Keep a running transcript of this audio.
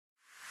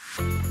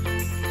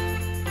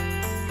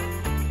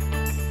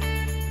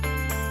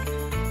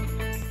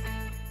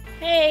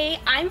Hey,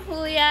 I'm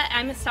Julia.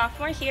 I'm a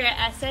sophomore here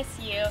at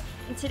SSU,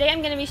 and today I'm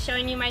going to be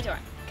showing you my dorm.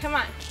 Come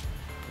on.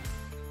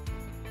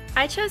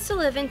 I chose to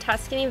live in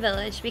Tuscany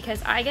Village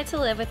because I get to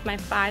live with my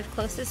 5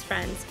 closest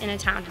friends in a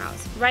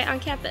townhouse right on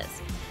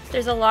campus.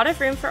 There's a lot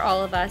of room for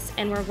all of us,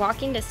 and we're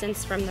walking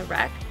distance from the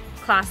rec,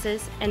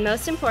 classes, and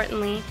most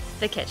importantly,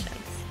 the kitchens.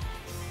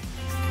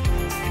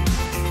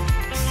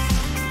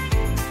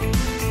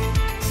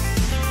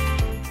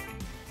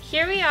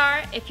 Here we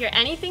are. If you're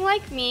anything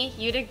like me,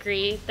 you'd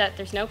agree that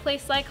there's no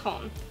place like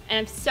home, and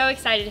I'm so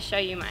excited to show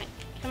you mine.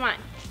 Come on.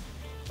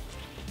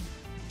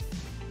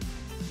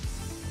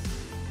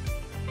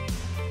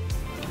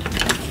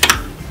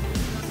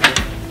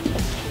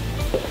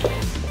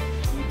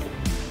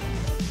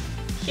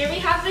 Here we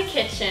have the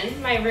kitchen.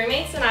 My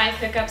roommates and I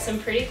cook up some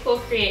pretty cool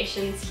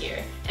creations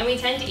here, and we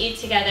tend to eat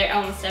together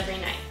almost every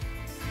night.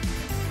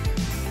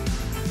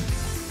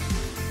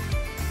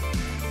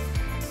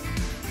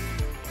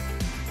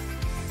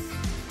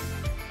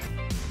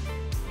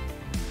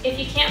 If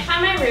you can't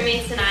find my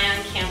roommates and I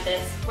on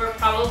campus, we're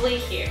probably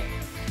here.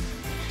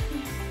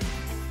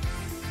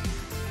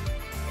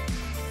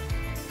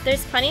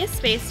 There's plenty of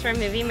space for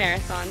movie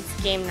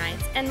marathons, game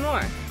nights, and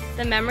more.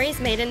 The memories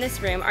made in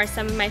this room are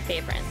some of my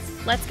favorites.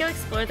 Let's go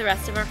explore the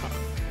rest of our home.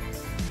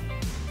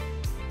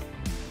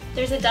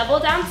 There's a double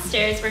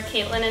downstairs where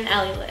Caitlin and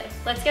Ellie live.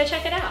 Let's go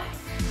check it out.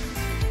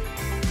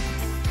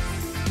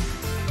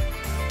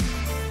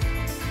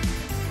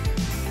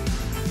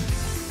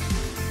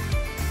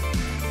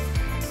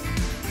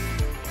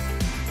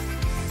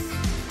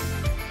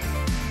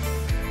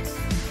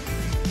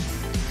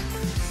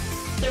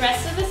 The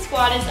rest of the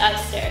squad is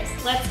upstairs.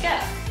 Let's go.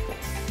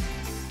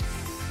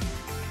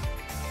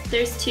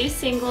 There's 2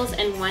 singles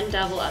and 1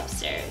 double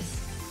upstairs.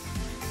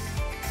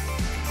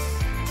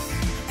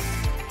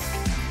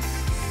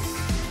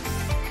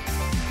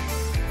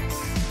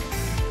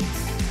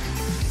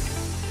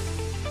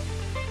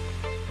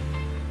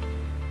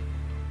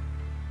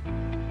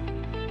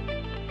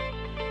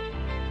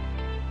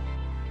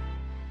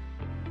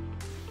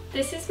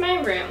 This is my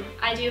room.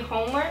 I do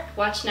homework,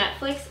 watch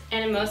Netflix,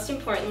 and most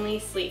importantly,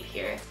 sleep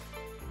here.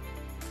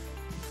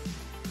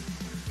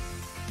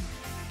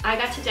 I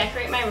got to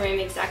decorate my room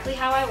exactly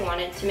how I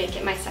wanted to make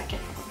it my second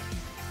home.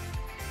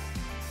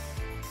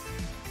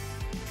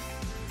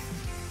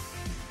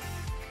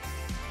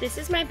 This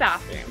is my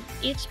bathroom.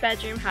 Each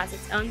bedroom has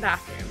its own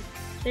bathroom.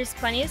 There's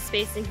plenty of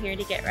space in here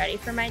to get ready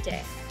for my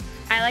day.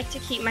 I like to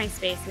keep my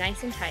space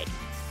nice and tidy.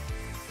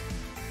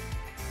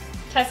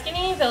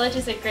 Tuscany Village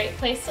is a great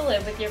place to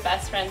live with your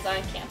best friends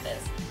on campus.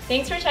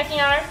 Thanks for checking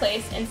out our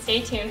place and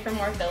stay tuned for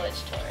more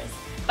village tours.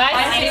 Bye,